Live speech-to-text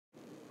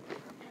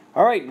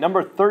All right,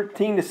 number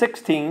 13 to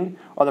 16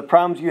 are the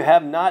problems you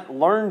have not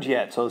learned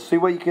yet. So let's see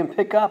what you can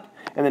pick up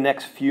in the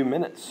next few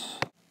minutes.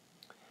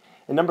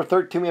 In number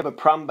 13, we have a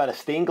problem about a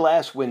stained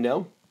glass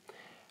window.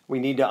 We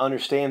need to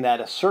understand that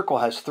a circle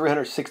has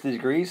 360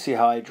 degrees. See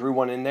how I drew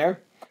one in there?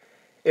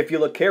 If you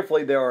look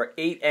carefully, there are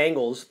 8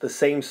 angles the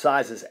same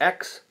size as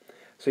x.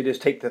 So you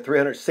just take the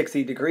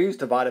 360 degrees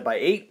divided by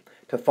 8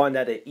 to find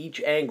out that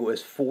each angle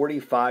is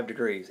 45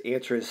 degrees.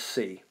 Answer is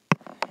C.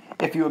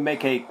 If you would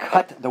make a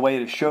cut the way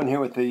it is shown here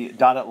with the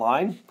dotted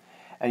line,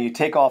 and you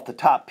take off the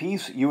top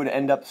piece, you would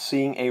end up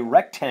seeing a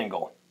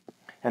rectangle.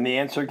 And the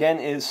answer again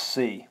is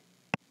C.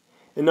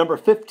 In number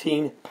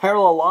 15,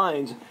 parallel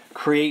lines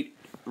create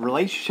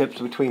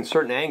relationships between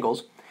certain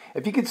angles.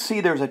 If you could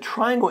see, there's a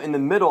triangle in the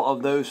middle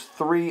of those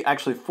 4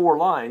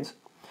 lines,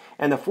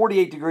 and the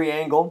 48-degree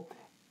angle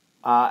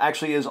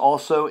actually is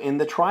also in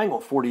the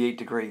triangle, 48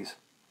 degrees.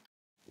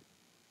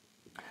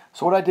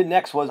 So what I did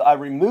next was I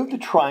removed the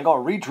triangle, I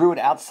redrew it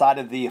outside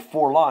of the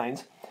 4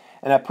 lines,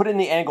 and I put in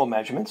the angle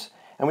measurements.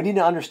 And we need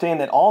to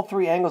understand that all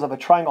 3 angles of a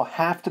triangle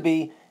have to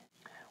be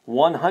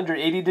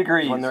 180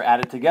 degrees when they're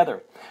added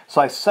together.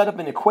 So I set up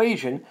an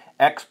equation,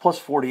 x plus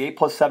 48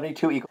 plus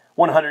 72 equals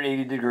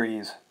 180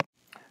 degrees.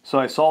 So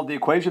I solved the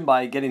equation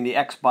by getting the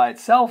x by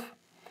itself,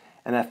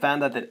 and I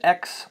found out that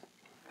x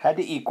had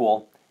to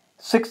equal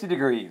 60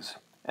 degrees,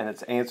 and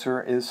its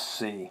answer is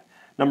C.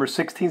 Number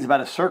 16 is about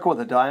a circle with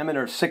a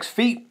diameter of 6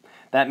 feet.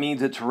 That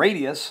means its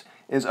radius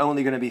is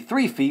only going to be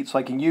 3 feet, so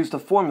I can use the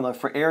formula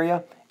for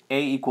area,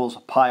 A equals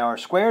pi r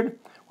squared,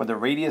 where the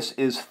radius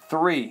is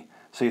 3.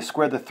 So you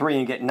square the 3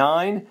 and get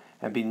 9,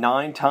 and be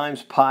 9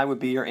 times pi would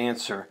be your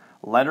answer.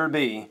 Letter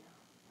B.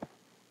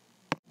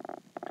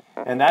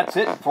 And that's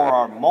it for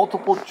our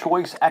multiple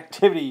choice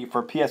activity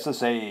for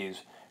PSSAs.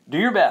 Do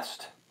your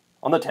best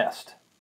on the test.